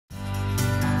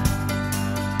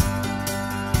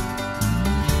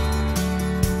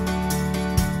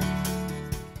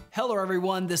Hello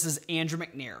everyone, this is Andrew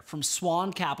McNair from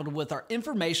SWAN Capital with our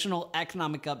informational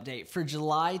economic update for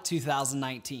July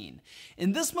 2019.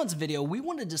 In this month's video, we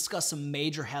want to discuss some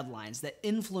major headlines that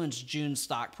influence June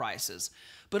stock prices,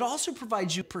 but also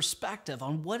provide you perspective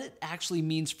on what it actually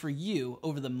means for you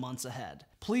over the months ahead.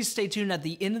 Please stay tuned at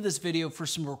the end of this video for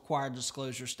some required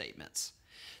disclosure statements.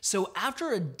 So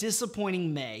after a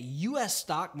disappointing May, U.S.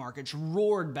 stock markets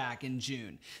roared back in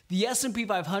June. The S&P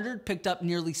 500 picked up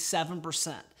nearly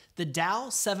 7%, the Dow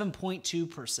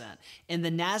 7.2%, and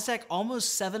the Nasdaq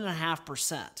almost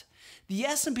 7.5%. The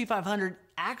S&P 500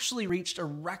 actually reached a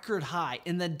record high,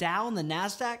 and the Dow and the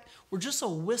Nasdaq were just a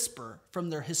whisper from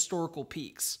their historical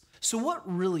peaks. So what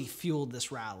really fueled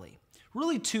this rally?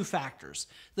 Really two factors.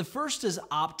 The first is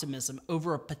optimism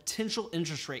over a potential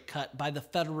interest rate cut by the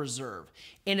Federal Reserve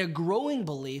and a growing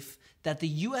belief that the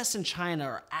US and China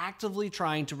are actively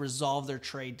trying to resolve their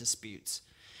trade disputes.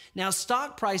 Now,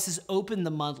 stock prices opened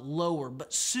the month lower,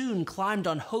 but soon climbed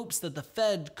on hopes that the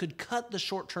Fed could cut the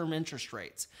short-term interest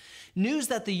rates. News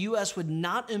that the U.S. would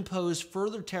not impose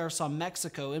further tariffs on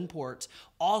Mexico imports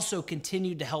also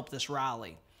continued to help this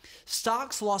rally.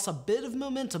 Stocks lost a bit of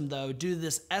momentum, though, due to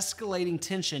this escalating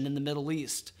tension in the Middle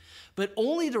East, but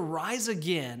only to rise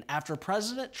again after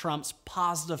President Trump's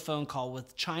positive phone call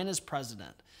with China's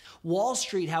president. Wall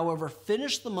Street, however,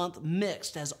 finished the month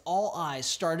mixed as all eyes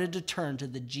started to turn to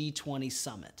the G20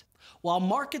 summit. While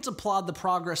markets applaud the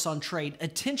progress on trade,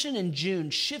 attention in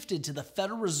June shifted to the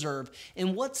Federal Reserve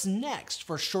and what's next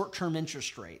for short-term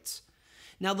interest rates.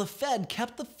 Now, the Fed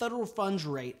kept the federal funds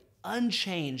rate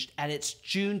unchanged at its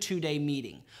June two-day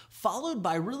meeting, followed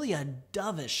by really a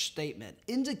dovish statement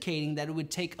indicating that it would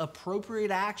take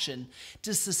appropriate action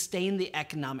to sustain the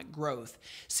economic growth.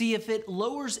 See, if it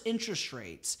lowers interest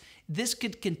rates, this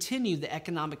could continue the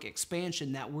economic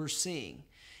expansion that we're seeing.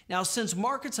 Now, since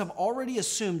markets have already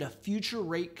assumed a future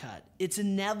rate cut, it's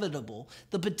inevitable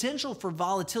the potential for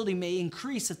volatility may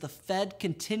increase if the Fed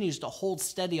continues to hold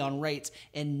steady on rates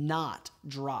and not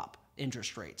drop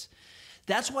interest rates.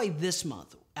 That's why this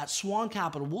month at SWAN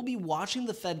Capital, we'll be watching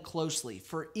the Fed closely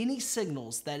for any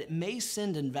signals that it may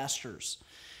send investors.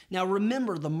 Now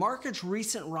remember, the market's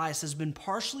recent rise has been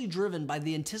partially driven by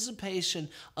the anticipation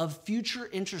of future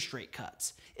interest rate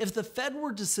cuts. If the Fed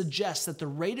were to suggest that the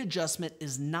rate adjustment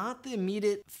is not the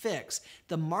immediate fix,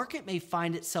 the market may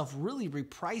find itself really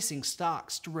repricing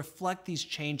stocks to reflect these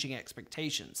changing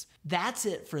expectations. That's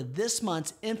it for this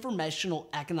month's informational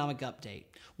economic update.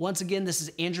 Once again, this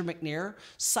is Andrew McNair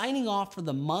signing off for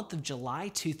the month of July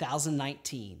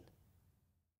 2019.